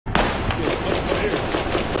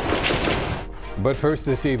But first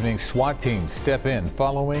this evening, SWAT teams step in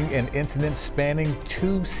following an incident spanning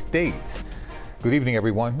 2 states. Good evening,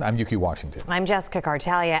 everyone. I'm Yuki Washington. I'm Jessica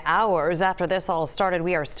Cartalia. Hours after this all started,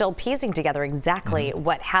 we are still piecing together exactly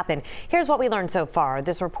what happened. Here's what we learned so far.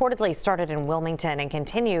 This reportedly started in Wilmington and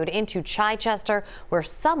continued into Chichester, where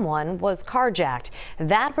someone was carjacked.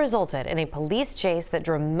 That resulted in a police chase that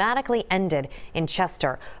dramatically ended in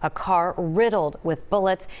Chester. A car riddled with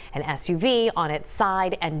bullets, an SUV on its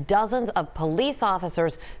side, and dozens of police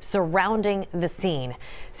officers surrounding the scene.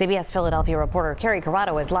 CBS Philadelphia reporter Carrie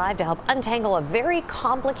Corrado is live to help untangle a very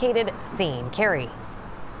complicated scene. Carrie.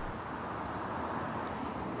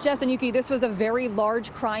 Jess and Yuki, this was a very large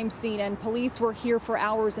crime scene and police were here for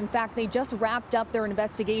hours. In fact, they just wrapped up their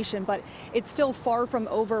investigation, but it's still far from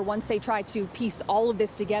over once they try to piece all of this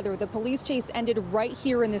together. The police chase ended right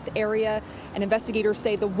here in this area, and investigators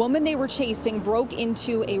say the woman they were chasing broke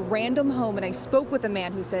into a random home, and I spoke with a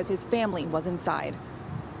man who says his family was inside.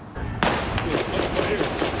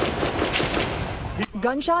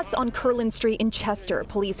 Gunshots on Curlin Street in Chester.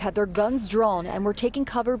 Police had their guns drawn and were taking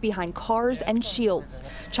cover behind cars and shields.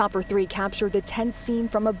 Chopper 3 captured the tense scene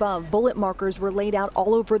from above. Bullet markers were laid out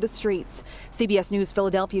all over the streets. CBS News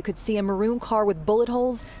Philadelphia could see a maroon car with bullet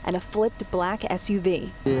holes and a flipped black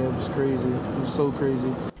SUV. Yeah, it was crazy. It was so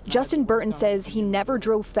crazy. Justin Burton says he never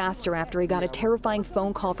drove faster after he got a terrifying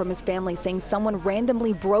phone call from his family saying someone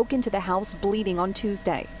randomly broke into the house bleeding on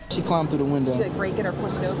Tuesday. She climbed through the window. Did she break it or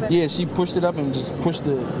push it open? Yeah, she pushed it up and just pushed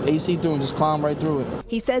the AC through and just climbed right through it.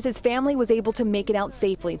 He says his family was able to make it out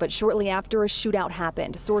safely, but shortly after a shootout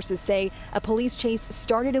happened. Sources say a police chase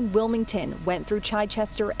started in Wilmington, went through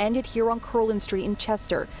Chichester, ended here on Curlin Street in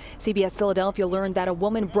Chester. CBS Philadelphia learned that a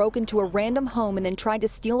woman broke into a random home and then tried to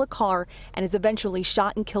steal a car and is eventually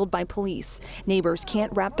shot and killed by police. Neighbors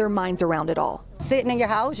can't wrap their minds around it all. Sitting in your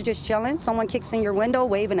house, you're just chilling, someone kicks in your window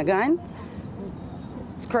waving a gun.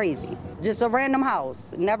 It's crazy. Just a random house.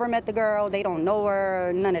 Never met the girl. They don't know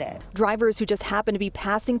her. None of that. Drivers who just happened to be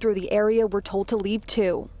passing through the area were told to leave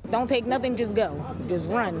too. Don't take nothing, just go. Just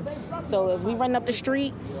run. So as we run up the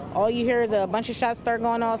street, all you hear is a bunch of shots start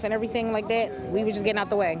going off and everything like that. We were just getting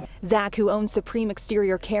out the way. Zach, who owns Supreme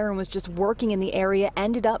Exterior Care and was just working in the area,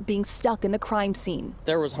 ended up being stuck in the crime scene.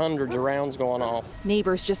 There was hundreds of rounds going off.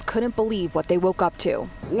 Neighbors just couldn't believe what they woke up to.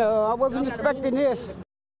 No, I wasn't expecting this.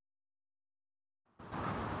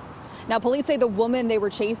 Now, police say the woman they were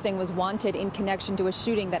chasing was wanted in connection to a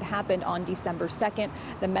shooting that happened on December 2nd.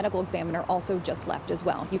 The medical examiner also just left as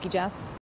well. Yuki, Jess?